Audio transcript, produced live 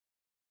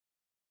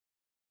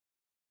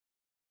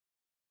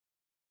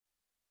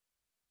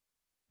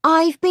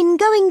I've been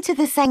going to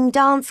the same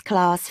dance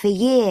class for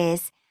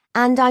years,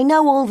 and I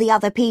know all the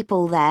other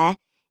people there,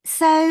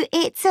 so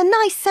it's a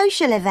nice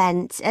social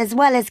event as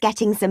well as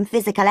getting some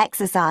physical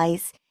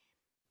exercise.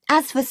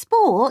 As for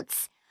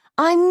sports,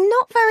 I'm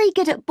not very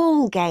good at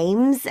ball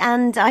games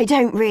and I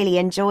don't really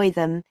enjoy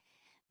them.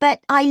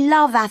 But I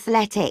love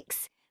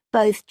athletics,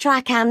 both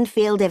track and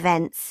field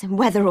events,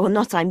 whether or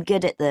not I'm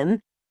good at them.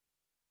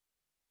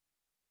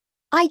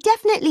 I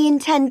definitely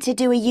intend to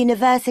do a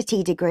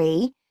university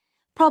degree,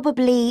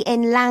 probably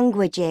in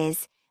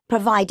languages,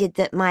 provided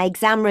that my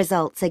exam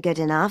results are good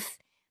enough.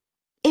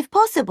 If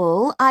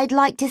possible, I'd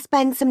like to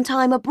spend some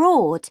time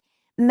abroad,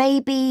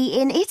 maybe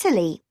in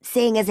Italy,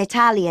 seeing as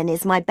Italian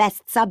is my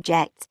best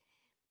subject.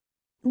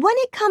 When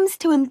it comes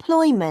to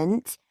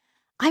employment,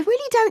 I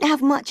really don't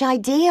have much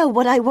idea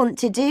what I want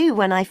to do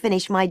when I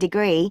finish my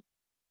degree.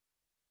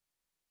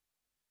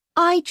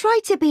 I try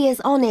to be as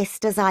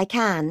honest as I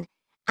can,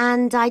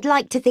 and I'd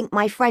like to think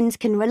my friends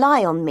can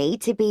rely on me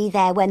to be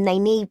there when they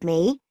need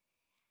me.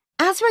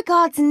 As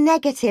regards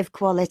negative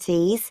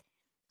qualities,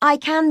 I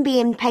can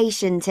be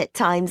impatient at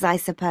times, I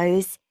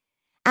suppose,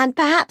 and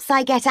perhaps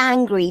I get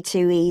angry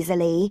too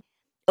easily,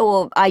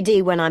 or I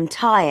do when I'm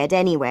tired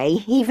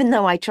anyway, even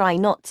though I try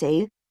not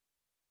to.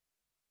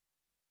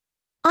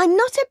 I'm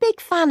not a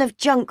big fan of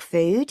junk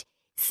food,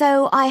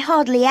 so I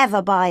hardly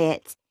ever buy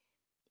it.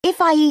 If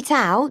I eat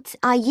out,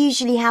 I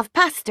usually have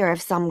pasta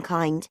of some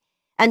kind,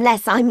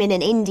 unless I'm in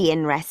an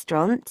Indian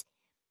restaurant.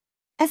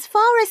 As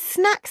far as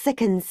snacks are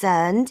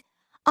concerned,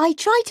 I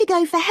try to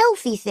go for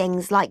healthy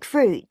things like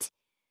fruit,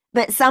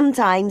 but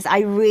sometimes I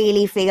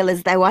really feel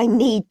as though I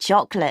need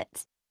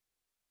chocolate.